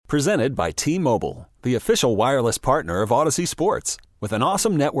Presented by T-Mobile, the official wireless partner of Odyssey Sports. With an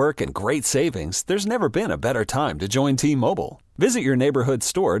awesome network and great savings, there's never been a better time to join T-Mobile. Visit your neighborhood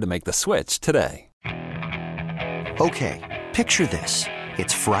store to make the switch today. Okay, picture this.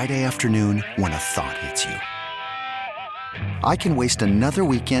 It's Friday afternoon when a thought hits you. I can waste another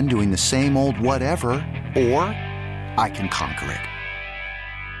weekend doing the same old whatever, or I can conquer it.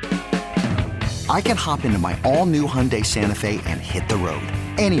 I can hop into my all-new Hyundai Santa Fe and hit the road.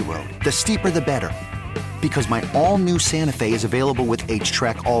 Any road. The steeper, the better. Because my all-new Santa Fe is available with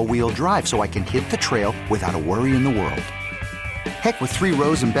H-Track all-wheel drive, so I can hit the trail without a worry in the world. Heck, with 3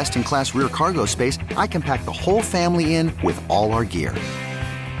 rows and best-in-class rear cargo space, I can pack the whole family in with all our gear.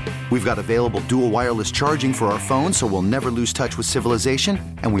 We've got available dual wireless charging for our phones, so we'll never lose touch with civilization,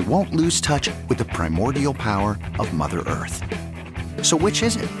 and we won't lose touch with the primordial power of Mother Earth. So which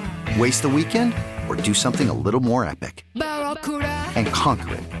is it? Waste the weekend or do something a little more epic? And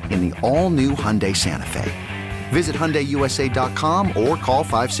conquer it in the all-new Hyundai Santa Fe. Visit HyundaiUSA.com or call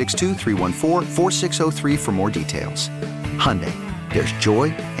 562-314-4603 for more details. Hyundai, there's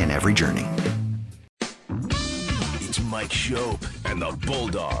joy in every journey. It's Mike Schopp and the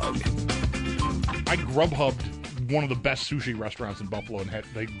Bulldog. I Grubhubbed one of the best sushi restaurants in Buffalo, and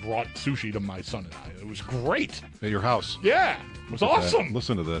they brought sushi to my son and I. It was great. At your house. Yeah, it was awesome.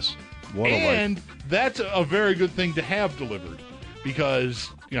 Listen to this. What and that's a very good thing to have delivered because,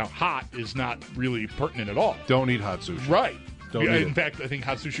 hot is not really pertinent at all. Don't eat hot sushi. Right. Don't eat In it. fact, I think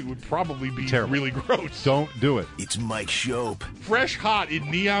hot sushi would probably be terrible. Really gross. Don't do it. It's Mike Schopp. Fresh hot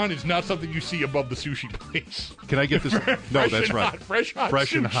in neon is not something you see above the sushi place. Can I get this? No, that's right. Fresh hot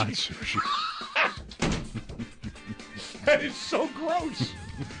Fresh sushi. and hot sushi. That is so gross.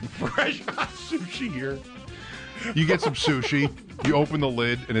 Fresh hot sushi here. You get some sushi, you open the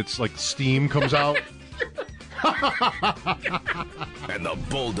lid, and it's like steam comes out. And the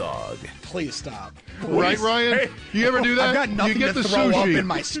Bulldog. Please stop. Right, Ryan? Hey. You ever do that? I've got nothing you get to the throw sushi. up in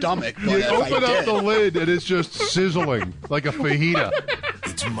my stomach. But You if open I up the lid, and it's just sizzling like a fajita.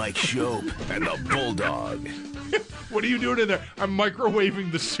 It's Mike Schopp and the Bulldog. What are you doing in there? I'm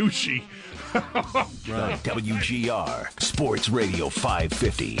microwaving the sushi. Right. WGR Sports Radio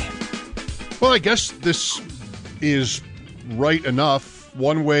 550. Well, I guess this is right enough.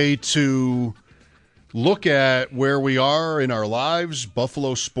 One way to look at where we are in our lives,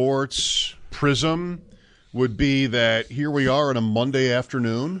 Buffalo sports prism, would be that here we are on a Monday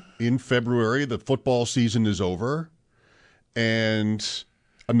afternoon in February. The football season is over, and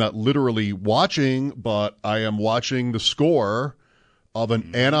I'm not literally watching, but I am watching the score of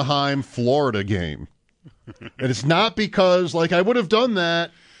an Anaheim, Florida game. And it's not because, I would have done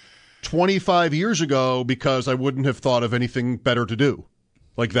that 25 years ago because I wouldn't have thought of anything better to do.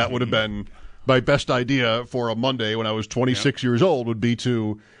 That would have been my best idea for a Monday when I was 26 years old would be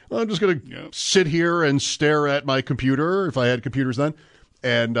to, I'm just going to sit here and stare at my computer, if I had computers then,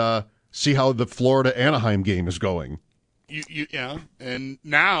 and see how the Florida-Anaheim game is going. Yeah, and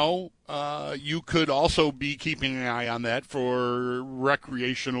now you could also be keeping an eye on that for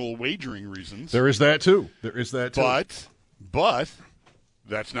recreational wagering reasons. There is that too. But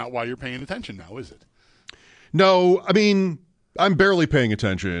that's not why you're paying attention now, is it? No, I mean I'm barely paying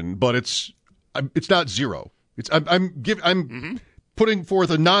attention, but it's not zero. I'm putting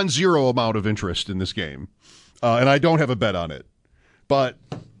forth a non-zero amount of interest in this game, and I don't have a bet on it. But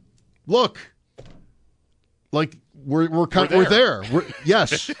look, we're there.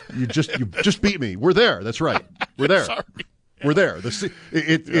 Yes, you just beat me. We're there. That's right. We're there. Sorry. We're there.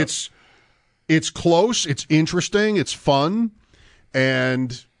 It's close. It's interesting. It's fun,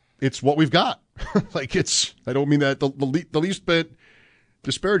 and it's what we've got. I don't mean that the least bit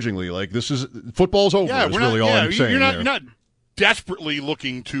disparagingly. This is football's over. Yeah, is really all I'm saying. You're not desperately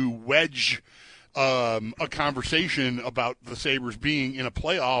looking to wedge a conversation about the Sabres being in a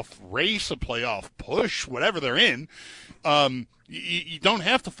playoff race, a playoff push, whatever they're in. You don't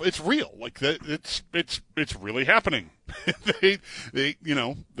have to. It's real. It's really happening. They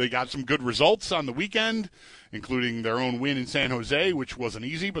got some good results on the weekend, including their own win in San Jose, which wasn't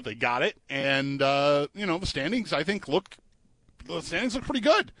easy, but they got it. And the standings, I think, look pretty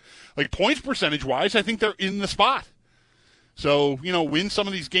good. Points percentage wise, I think they're in the spot. So, win some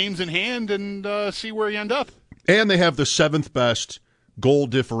of these games in hand and see where you end up. And they have the 7th best goal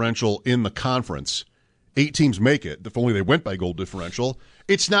differential in the conference. 8 teams make it, if only they went by goal differential.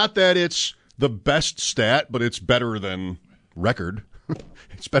 It's not that it's the best stat, but it's better than record.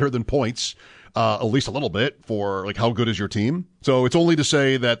 It's better than points, at least a little bit, for how good is your team. So it's only to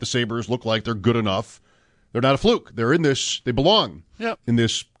say that the Sabres look like they're good enough. They're not a fluke. They're in this. They belong in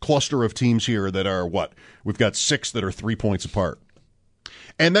this cluster of teams here that are what? We've got 6 that are 3 points apart.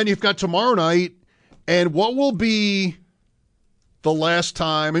 And then you've got tomorrow night, and what will be the last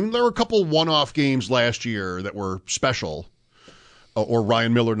time? I mean, there were a couple one-off games last year that were special, or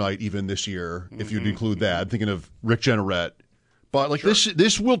Ryan Miller night even this year, if you'd include that. I'm thinking of Rick Jeanneret. But like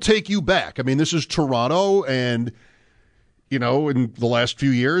this will take you back. I mean, this is Toronto, and in the last few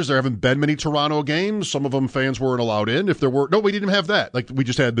years, there haven't been many Toronto games. Some of them fans weren't allowed in. If there were, no, we didn't have that. Like we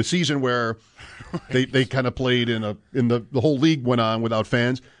just had the season where they kind of played in the whole league went on without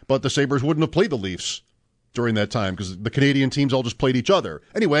fans, but the Sabres wouldn't have played the Leafs during that time because the Canadian teams all just played each other.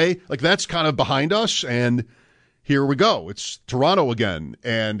 Anyway, like that's kind of behind us, and here we go. It's Toronto again,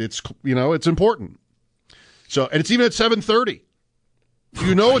 and it's it's important. So, and it's even at 7:30.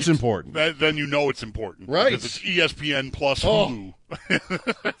 You know it's important. Then you know it's important. Right. Because it's ESPN plus Hulu.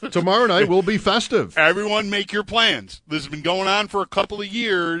 Tomorrow night will be festive. Everyone make your plans. This has been going on for a couple of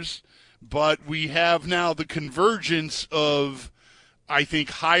years, but we have now the convergence of, I think,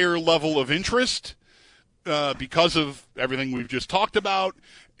 higher level of interest because of everything we've just talked about.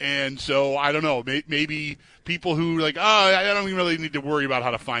 And so, I don't know, maybe people who I don't even really need to worry about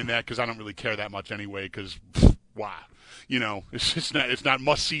how to find that because I don't really care that much anyway because, wow. It's not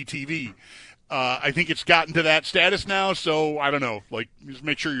must-see TV. I think it's gotten to that status now, so I don't know. Just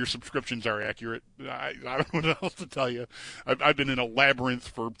make sure your subscriptions are accurate. I don't know what else to tell you. I've been in a labyrinth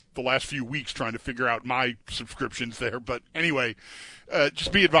for the last few weeks trying to figure out my subscriptions there. But anyway,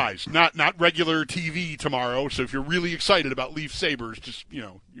 just be advised, not regular TV tomorrow. So if you're really excited about Leaf Sabres, just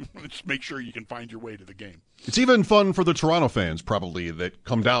just make sure you can find your way to the game. It's even fun for the Toronto fans probably that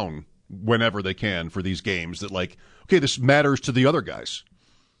come down whenever they can for these games that okay, this matters to the other guys.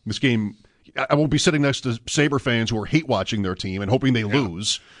 This game, I won't be sitting next to Sabre fans who are hate watching their team and hoping they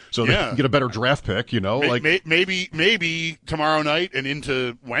lose so they can get a better draft pick, Maybe tomorrow night and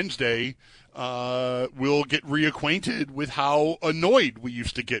into Wednesday we'll get reacquainted with how annoyed we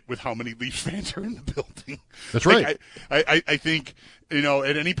used to get with how many Leafs fans are in the building. That's right. I think,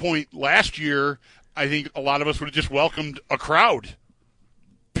 at any point last year, I think a lot of us would have just welcomed a crowd.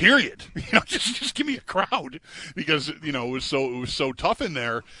 Period. Just give me a crowd because it was so tough in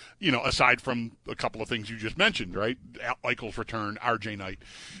there. Aside from a couple of things you just mentioned, right? Eichel's return, RJ night,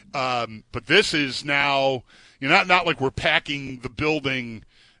 but this is now not like we're packing the building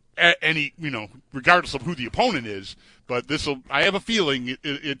at any regardless of who the opponent is. But I have a feeling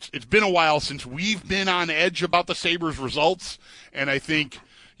it's been a while since we've been on edge about the Sabres results, and I think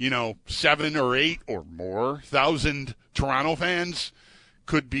 7 or 8 or more thousand Toronto fans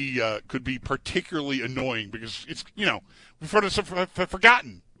could be particularly annoying because it's we've sort of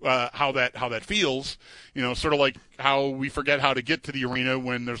forgotten how that feels. Sort of like how we forget how to get to the arena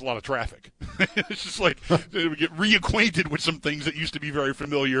when there's a lot of traffic. It's just like we get reacquainted with some things that used to be very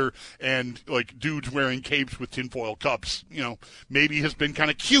familiar, and like dudes wearing capes with tinfoil cups. Maybe has been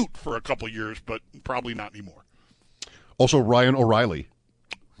kind of cute for a couple years, but probably not anymore. Also, Ryan O'Reilly,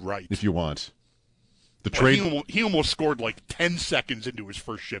 right? If you want. The trade. He almost scored 10 seconds into his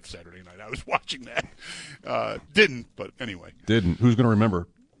first shift Saturday night. I was watching that. Didn't, but anyway. Didn't. Who's going to remember?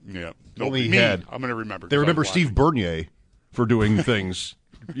 Yeah. Only he had. I'm going to remember. They remember Steve Bernier for doing things.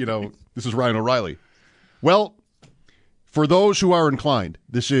 This is Ryan O'Reilly. Well, for those who are inclined,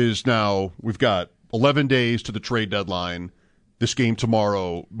 this is now, we've got 11 days to the trade deadline. This game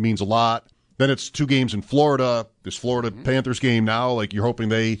tomorrow means a lot. Then it's 2 games in Florida. This Florida Panthers game now, you're hoping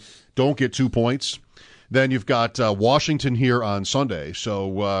they don't get 2 points. Then you've got Washington here on Sunday,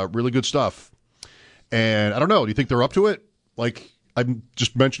 so really good stuff. And I don't know, do you think they're up to it? I'm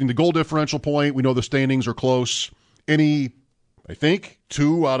just mentioning the goal differential point. We know the standings are close. I think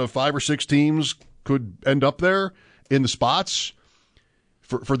 2 out of 5 or 6 teams could end up there in the spots.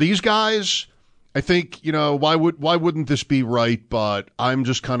 For these guys, I think, why wouldn't this be right? But I'm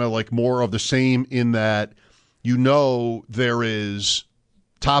just kind of more of the same in that there is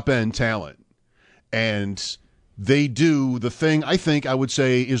top-end talent. And they do the thing I think I would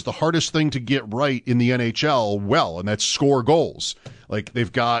say is the hardest thing to get right in the NHL well, and that's score goals. They've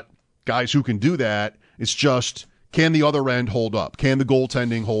got guys who can do that. It's just, can the other end hold up? Can the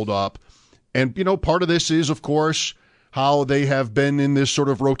goaltending hold up? And, part of this is, of course, how they have been in this sort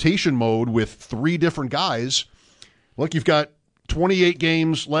of rotation mode with 3 different guys. You've got 28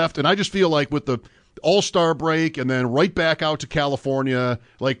 games left, and I just feel like with the All-Star break and then right back out to California,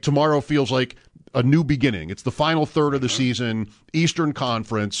 tomorrow feels like a new beginning. It's the final third of the season, Eastern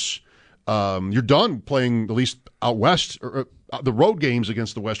Conference. You're done playing, at least out west, or the road games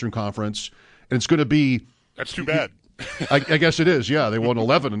against the Western Conference, and it's going to be... That's too bad. I guess it is, yeah. They won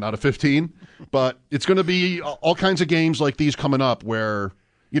 11 out of 15. But it's going to be all kinds of games like these coming up where,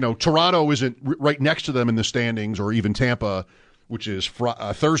 Toronto isn't right next to them in the standings, or even Tampa, which is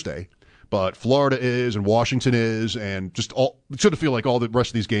Thursday, but Florida is and Washington is, and just it should feel like all the rest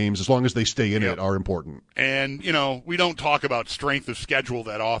of these games, as long as they stay in it, are important. And, we don't talk about strength of schedule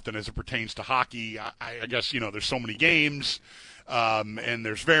that often as it pertains to hockey. I guess, there's so many games. And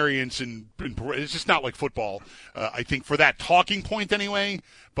there's variance, and it's just not like football, I think, for that talking point anyway.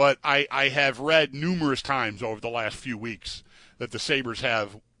 But I have read numerous times over the last few weeks that the Sabres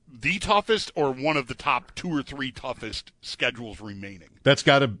have the toughest or one of the top 2 or 3 toughest schedules remaining. That's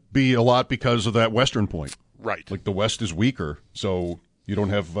got to be a lot because of that Western point. Right. Like the West is weaker, so you don't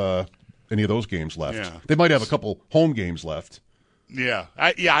have any of those games left. Yeah. They might have a couple home games left. Yeah.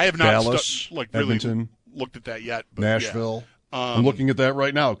 I have not Dallas, really Edmonton, looked at that yet. But Nashville. Yeah. I'm looking at that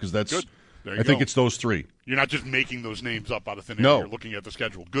right now because that's. Good. There you I think go. it's those 3. You're not just making those names up out of thin air. No. You're looking at the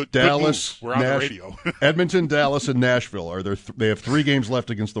schedule. Good. Dallas, good move. We're on the radio. Edmonton, Dallas, and Nashville are there. They have 3 games left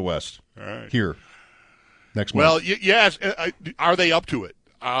against the West. All right. Here, next well, month. Yes. Are they up to it?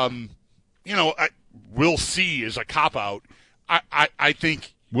 We'll see is a cop out. I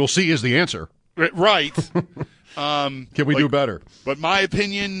think we'll see is the answer. Right. Can we do better? But my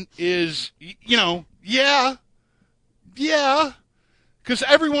opinion is, yeah, because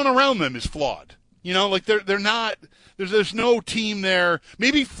everyone around them is flawed. They're not. There's no team there.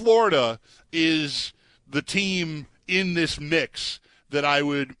 Maybe Florida is the team in this mix that I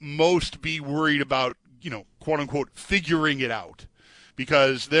would most be worried about, quote unquote, figuring it out,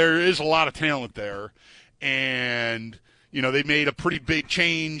 because there is a lot of talent there, and they made a pretty big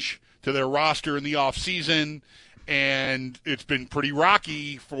change to their roster in the off season. And it's been pretty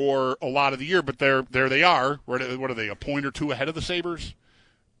rocky for a lot of the year, but there they are. What are they, a point or 2 ahead of the Sabres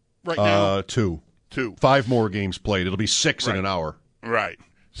right now? 2. 5 more games played. It'll be 6 in an hour. Right.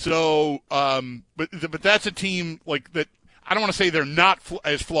 So, but that's a team like that. I don't want to say they're not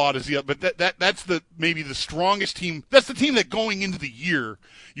as flawed as the other, but that's maybe the strongest team. That's the team that going into the year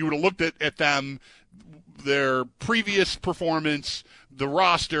you would have looked at them, their previous performance, the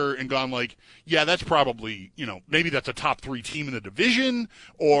roster, and gone like, yeah, that's probably, maybe that's a top 3 team in the division,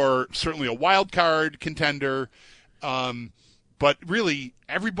 or certainly a wild card contender. But really,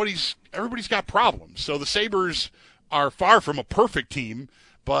 everybody's got problems. So the Sabres are far from a perfect team,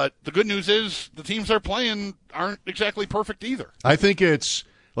 but the good news is the teams they're playing aren't exactly perfect either. I think it's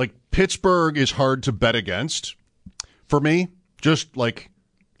like Pittsburgh is hard to bet against for me, just like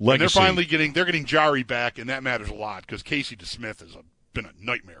legacy. And they're getting Jari back, and that matters a lot because Casey DeSmith has been a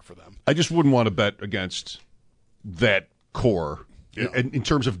nightmare for them. I just wouldn't want to bet against that core in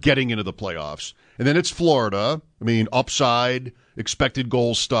terms of getting into the playoffs. And then it's Florida. I mean, upside, expected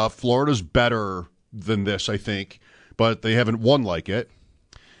goal stuff. Florida's better than this, I think, but they haven't won like it.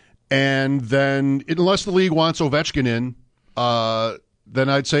 And then, unless the league wants Ovechkin in, then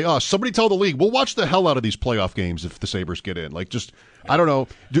I'd say, somebody tell the league, we'll watch the hell out of these playoff games if the Sabres get in. Like, just, I don't know.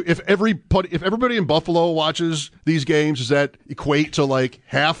 If everybody in Buffalo watches these games, does that equate to like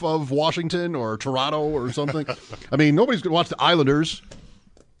half of Washington or Toronto or something? I mean, nobody's going to watch the Islanders.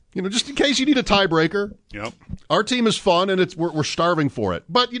 Just in case you need a tiebreaker. Yep. Our team is fun, and we're starving for it.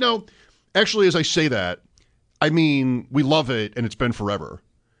 But, actually, as I say that, I mean, we love it, and it's been forever.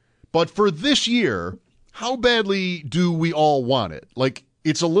 But for this year, how badly do we all want it? Like,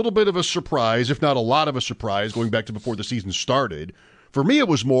 it's a little bit of a surprise, if not a lot of a surprise, going back to before the season started. For me, it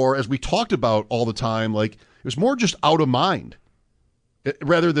was more, as we talked about all the time, like, it was more just out of mind,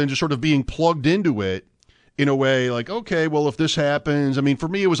 rather than just sort of being plugged into it in a way like, okay, well, if this happens, I mean, for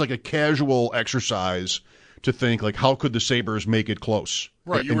me, it was like a casual exercise to think, like, how could the Sabres make it close?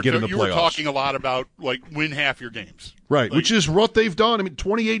 Right, and get in the playoffs? You were talking a lot about, like, win half your games. Right, like, which is what they've done. I mean,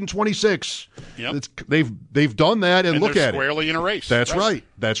 28 and 26. Yep. They've done that, and look they're at it. Squarely in a race. That's right.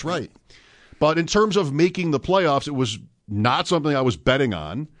 That's right. But in terms of making the playoffs, it was not something I was betting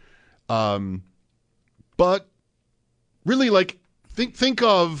on. But really, like, think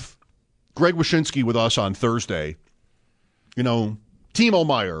of Greg Wyshynski with us on Thursday. Timo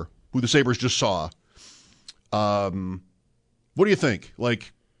Meier, who the Sabres just saw. What do you think?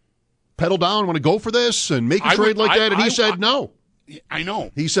 Like, pedal down, want to go for this and make a trade like that? And he said no. I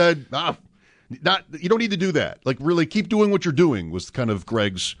know. He said, you don't need to do that. Like, really, keep doing what you're doing was kind of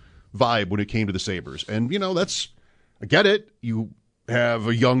Greg's vibe when it came to the Sabres. And, I get it. You have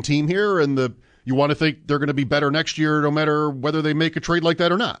a young team here, and you want to think they're going to be better next year no matter whether they make a trade like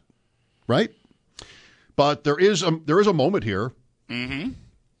that or not. Right? But there is a moment here. Mm-hmm.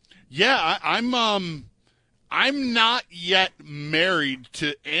 Yeah, I'm not yet married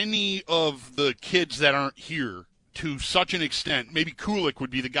to any of the kids that aren't here to such an extent. Maybe Kulik would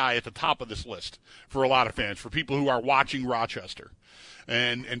be the guy at the top of this list for a lot of fans, for people who are watching Rochester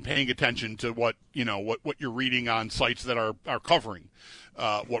and paying attention to what you're reading on sites that are covering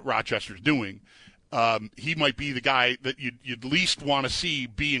what Rochester's doing. He might be the guy that you'd least want to see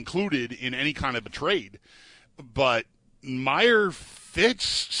be included in any kind of a trade. But Meyer fits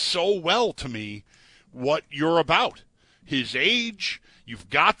so well to me what you're about. His age, you've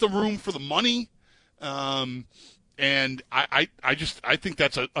got the room for the money, and I think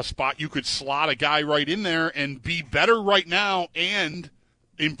that's a spot you could slot a guy right in there and be better right now and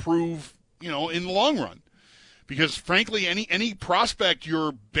improve, in the long run. Because, frankly, any prospect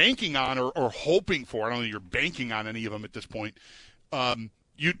you're banking on or hoping for, I don't know if you're banking on any of them at this point,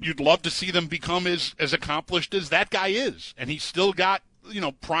 you'd love to see them become as accomplished as that guy is. And he's still got,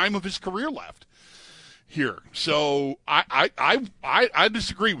 prime of his career left here. So I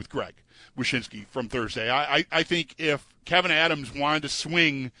disagree with Greg Wyshynski from Thursday. I think if Kevin Adams wanted to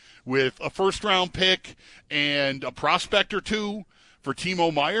swing with a first-round pick and a prospect or two for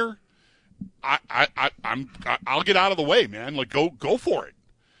Timo Meyer, I'll get out of the way, man. Like, go for it,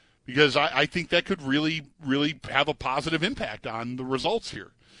 because I think that could really, really have a positive impact on the results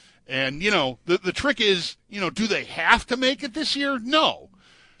here. And the trick is, do they have to make it this year? No,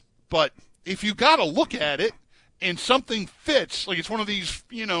 but if you got to look at it and something fits, like it's one of these,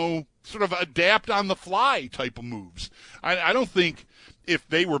 sort of adapt on the fly type of moves. I don't think, if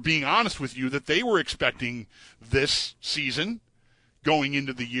they were being honest with you, that they were expecting this season going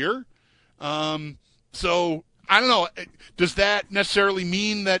into the year. So I don't know. Does that necessarily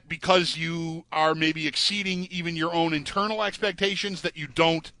mean that because you are maybe exceeding even your own internal expectations that you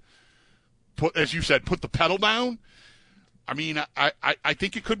don't put, as you said, put the pedal down? I mean, I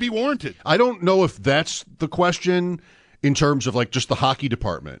think it could be warranted. I don't know if that's the question in terms of like just the hockey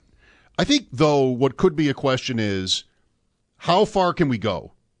department. I think, though, what could be a question is, how far can we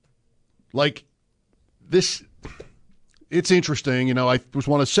go? Like, this, it's interesting, I just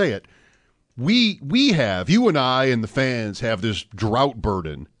want to say it. We have, you and I and the fans have this drought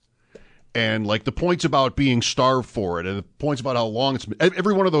burden, and like the points about being starved for it and the points about how long it's been,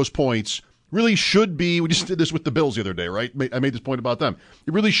 every one of those points really should be, we just did this with the Bills the other day, right? I made this point about them.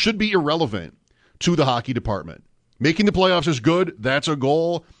 It really should be irrelevant to the hockey department. Making the playoffs is good. That's a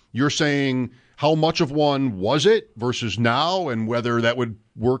goal. You're saying how much of one was it versus now and whether that would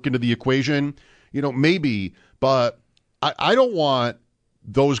work into the equation. Maybe, but I don't want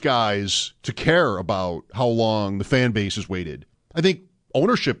those guys to care about how long the fan base has waited. I think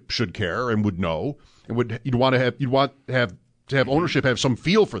ownership should care and would know, and you'd want to have ownership have some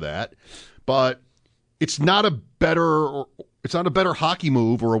feel for that. But it's not a better hockey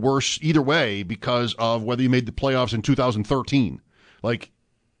move or a worse either way because of whether you made the playoffs in 2013. Like,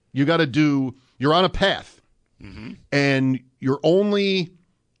 you got to you're on a path, and you're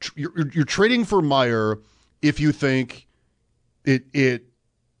trading for Meyer if you think it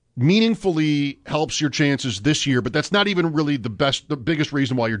meaningfully helps your chances this year, but that's not even really the biggest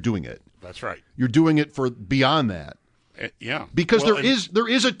reason why you're doing it. That's right. You're doing it for beyond that. Yeah. Because there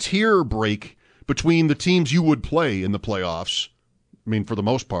is a tier break between the teams you would play in the playoffs, I mean, for the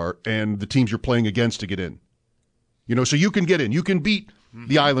most part, and the teams you're playing against to get in. So you can get in. You can beat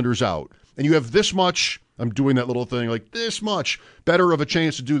the Islanders out. And you have this much, I'm doing that little thing, like this much better of a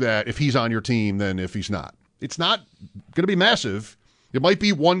chance to do that if he's on your team than if he's not. It's not going to be massive. It might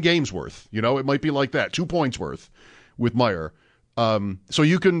be one game's worth. It might be like that, 2 points worth with Meyer. So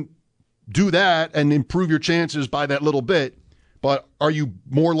you can do that and improve your chances by that little bit, but are you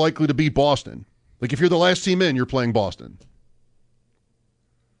more likely to beat Boston? Like, if you're the last team in, you're playing Boston.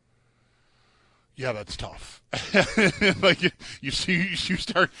 Yeah, that's tough. Like, you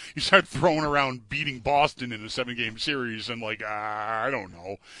start throwing around beating Boston in a 7-game series, and like, I don't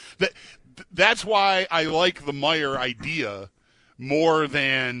know. That's why I like the Meyer idea more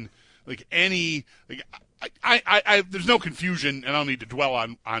than like any. Like, I there's no confusion, and I don't need to dwell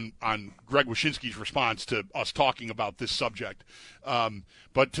on Greg Wyshynski's response to us talking about this subject.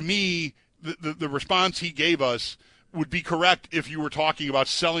 But to me, the response he gave us would be correct if you were talking about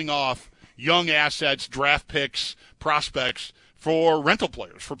selling off young assets, draft picks, prospects for rental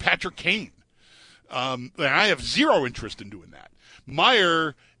players, for Patrick Kane. And I have zero interest in doing that.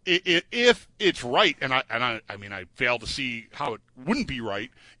 Meyer, if it's right, and I mean, I fail to see how it wouldn't be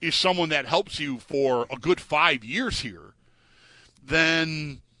right, is someone that helps you for a good 5 years here,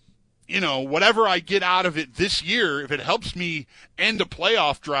 then, whatever I get out of it this year, if it helps me end a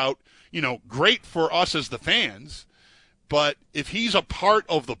playoff drought, great for us as the fans. But if he's a part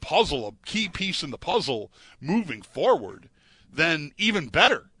of the puzzle, a key piece in the puzzle moving forward, then even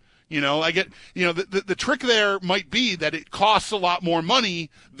better. I get, the trick there might be that it costs a lot more money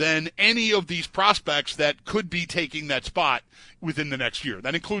than any of these prospects that could be taking that spot within the next year.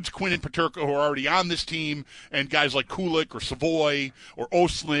 That includes Quinn and Peterka, who are already on this team, and guys like Kulik or Savoy or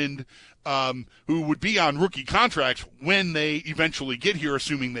Ostlund, who would be on rookie contracts when they eventually get here,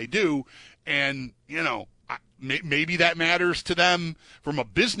 assuming they do. And, maybe that matters to them from a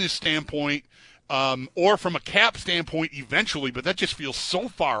business standpoint, or from a cap standpoint eventually, but that just feels so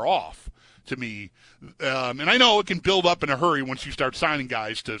far off to me. And I know it can build up in a hurry once you start signing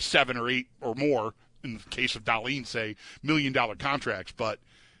guys to 7 or 8 or more, in the case of Dahlin, say, $1 million contracts. But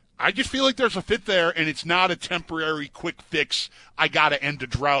I just feel like there's a fit there, and it's not a temporary quick fix. I got to end a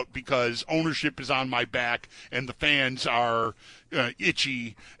drought because ownership is on my back and the fans are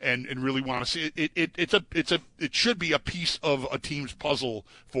itchy and really want to see it. It should be a piece of a team's puzzle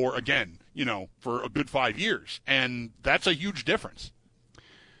for a good 5 years, and that's a huge difference.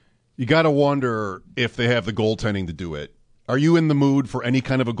 You got to wonder if they have the goaltending to do it. Are you in the mood for any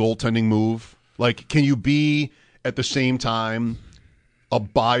kind of a goaltending move? Like, can you be at the same time a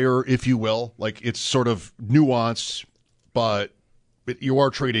buyer, if you will? Like, it's sort of nuanced, but you are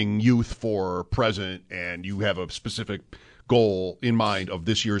trading youth for present, and you have a specific goal in mind of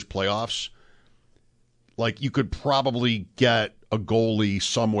this year's playoffs. Like, you could probably get a goalie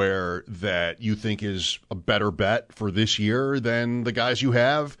somewhere that you think is a better bet for this year than the guys you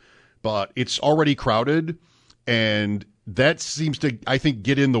have, but it's already crowded, and that seems to, I think,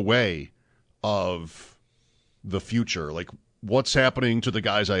 get in the way of the future. Like, what's happening to the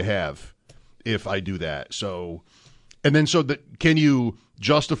guys I have if I do that? So can you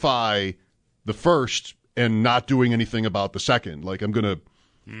justify the first and not doing anything about the second? Like, I'm going to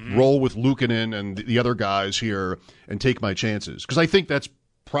roll with Luukkonen and the other guys here and take my chances, because I think that's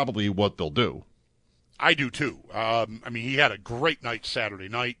probably what they'll do. I do too. He had a great night Saturday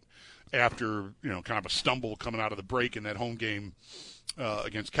night after kind of a stumble coming out of the break in that home game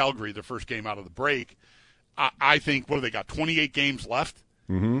against Calgary, the first game out of the break. I think, what do they got, 28 games left?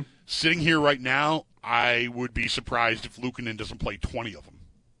 Mm-hmm. Sitting here right now, I would be surprised if Luukkonen doesn't play 20 of them.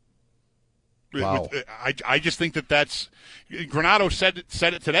 Wow. I just think that's – Granato said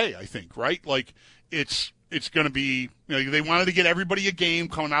it today, I think, right? Like, it's going to be they wanted to get everybody a game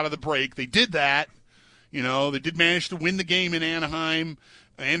coming out of the break. They did that. They did manage to win the game in Anaheim.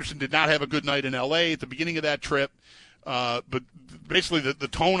 Anderson did not have a good night in L.A. at the beginning of that trip. But basically the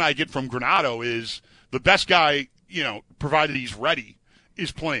tone I get from Granato is the best guy, provided he's ready,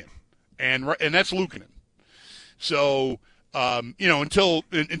 is playing. And that's Luukkonen. So – until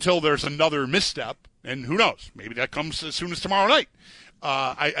there's another misstep, and who knows, maybe that comes as soon as tomorrow night.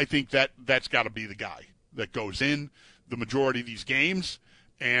 I think that's got to be the guy that goes in the majority of these games,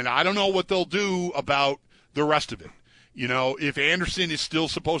 and I don't know what they'll do about the rest of it. If Anderson is still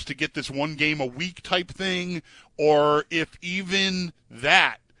supposed to get this 1 game a week type thing, or if even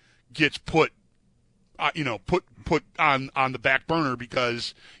that gets put on the back burner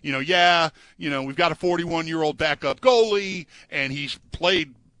because, we've got a 41-year-old backup goalie, and he's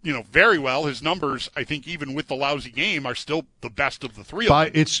played, very well. His numbers, I think, even with the lousy game, are still the best of the three of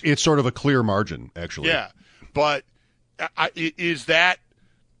them. It's sort of a clear margin, actually. Yeah, but is that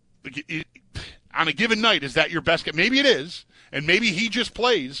on a given night? Is that your best guy? Maybe it is, and maybe he just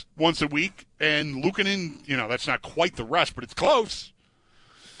plays once a week, and Luukkonen, that's not quite the rest, but it's close.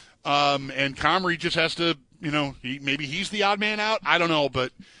 And Comrie just has to, maybe he's the odd man out. I don't know,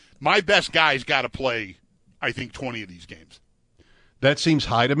 but my best guy's got to play, I think, 20 of these games. That seems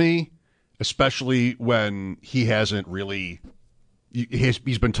high to me, especially when he hasn't really – he's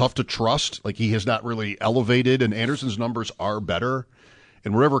been tough to trust. Like, he has not really elevated, and Anderson's numbers are better.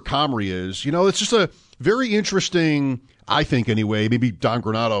 And wherever Comrie is, it's just a very interesting, I think anyway, maybe Don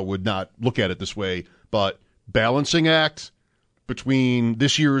Granato would not look at it this way, but balancing act – between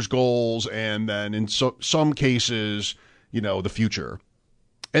this year's goals and then in some cases, the future.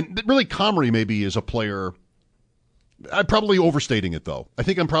 And really, Comrie maybe is a player. I'm probably overstating it, though. I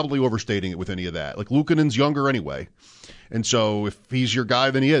think I'm probably overstating it with any of that. Like, Luukkonen's younger anyway. And so if he's your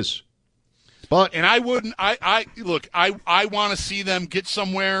guy, then he is. And I wouldn't, I want to see them get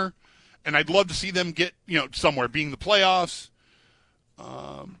somewhere, and I'd love to see them get, somewhere, being the playoffs.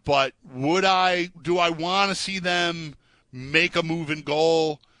 But do I want to see them make a move and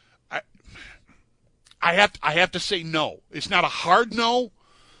goal? I have to say no. It's not a hard no,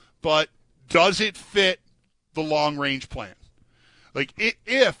 but does it fit the long-range plan? Like,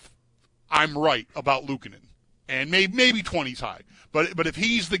 if I'm right about Luukkonen, and maybe 20's high, but if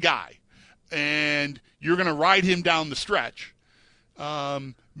he's the guy, and you're going to ride him down the stretch,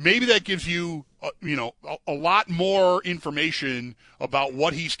 maybe that gives you, a lot more information about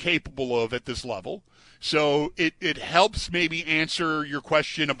what he's capable of at this level. So it helps maybe answer your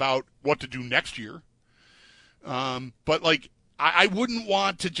question about what to do next year. But I wouldn't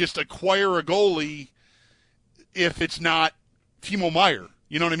want to just acquire a goalie if it's not Timo Meier.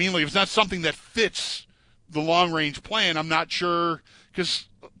 You know what I mean? If it's not something that fits the long-range plan, I'm not sure, because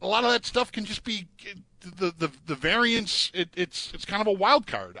a lot of that stuff can just be the variance. It's kind of a wild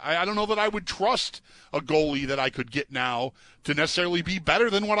card. I don't know that I would trust a goalie that I could get now to necessarily be better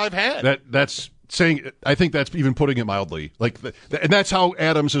than what I've had. That's saying. I think that's even putting it mildly. And that's how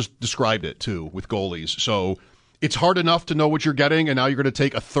Adams has described it too with goalies. So it's hard enough to know what you're getting, and now you're going to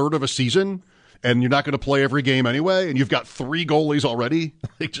take a third of a season, and you're not going to play every game anyway, and you've got 3 goalies already.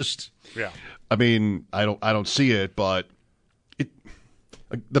 Yeah. I mean, I don't see it, but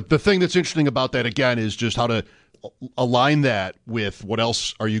the thing that's interesting about that, again, is just how to align that with what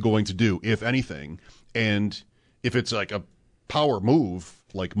else are you going to do, if anything. And if it's like a power move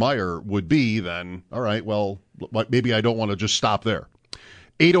like Meier would be, then, all right, well, maybe I don't want to just stop there.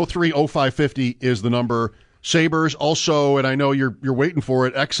 803-0550 is the number. Sabres also, and I know you're waiting for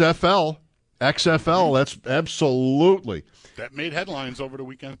it, XFL, that's absolutely. That made headlines over the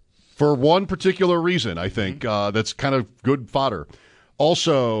weekend. For one particular reason, I think. That's kind of good fodder.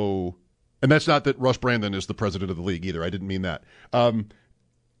 Also, and that's not that Russ Brandon is the president of the league either. I didn't mean that.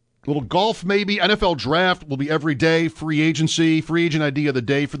 Little golf maybe. NFL draft will be every day. Free agency, free agent idea of the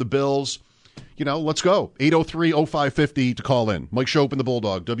day for the Bills. Let's go. 803-0550 to call in. Mike Schopp and the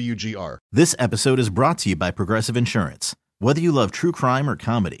Bulldog, WGR. This episode is brought to you by Progressive Insurance. Whether you love true crime or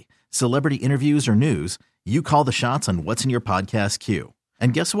comedy, celebrity interviews or news, you call the shots on what's in your podcast queue.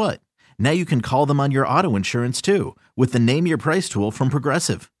 And guess what? Now you can call them on your auto insurance too with the Name Your Price tool from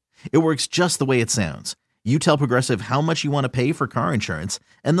Progressive. It works just the way it sounds. You tell Progressive how much you want to pay for car insurance,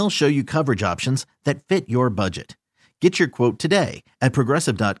 and they'll show you coverage options that fit your budget. Get your quote today at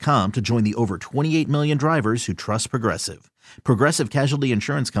Progressive.com to join the over 28 million drivers who trust Progressive. Progressive Casualty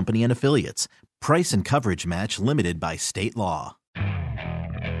Insurance Company and Affiliates. Price and coverage match limited by state law.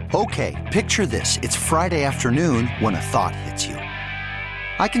 Okay, picture this. It's Friday afternoon when a thought hits you.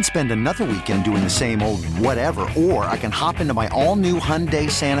 I can spend another weekend doing the same old whatever, or I can hop into my all-new Hyundai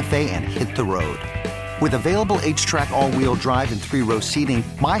Santa Fe and hit the road. With available H-Track all-wheel drive and 3-row seating,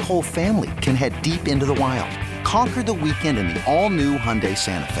 my whole family can head deep into the wild. Conquer the weekend in the all-new Hyundai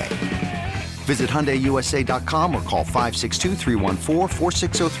Santa Fe. Visit HyundaiUSA.com or call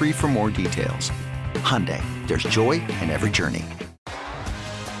 562-314-4603 for more details. Hyundai, there's joy in every journey.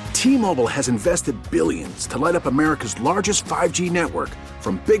 T-Mobile has invested billions to light up America's largest 5G network,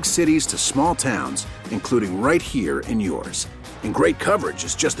 from big cities to small towns, including right here in yours. And great coverage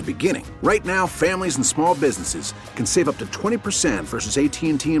is just the beginning. Right now, families and small businesses can save up to 20% versus AT&T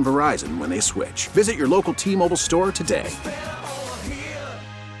and Verizon when they switch. Visit your local T-Mobile store today.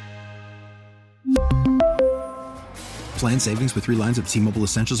 Plan savings with 3 lines of T-Mobile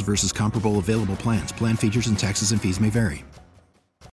Essentials versus comparable available plans. Plan features and taxes and fees may vary.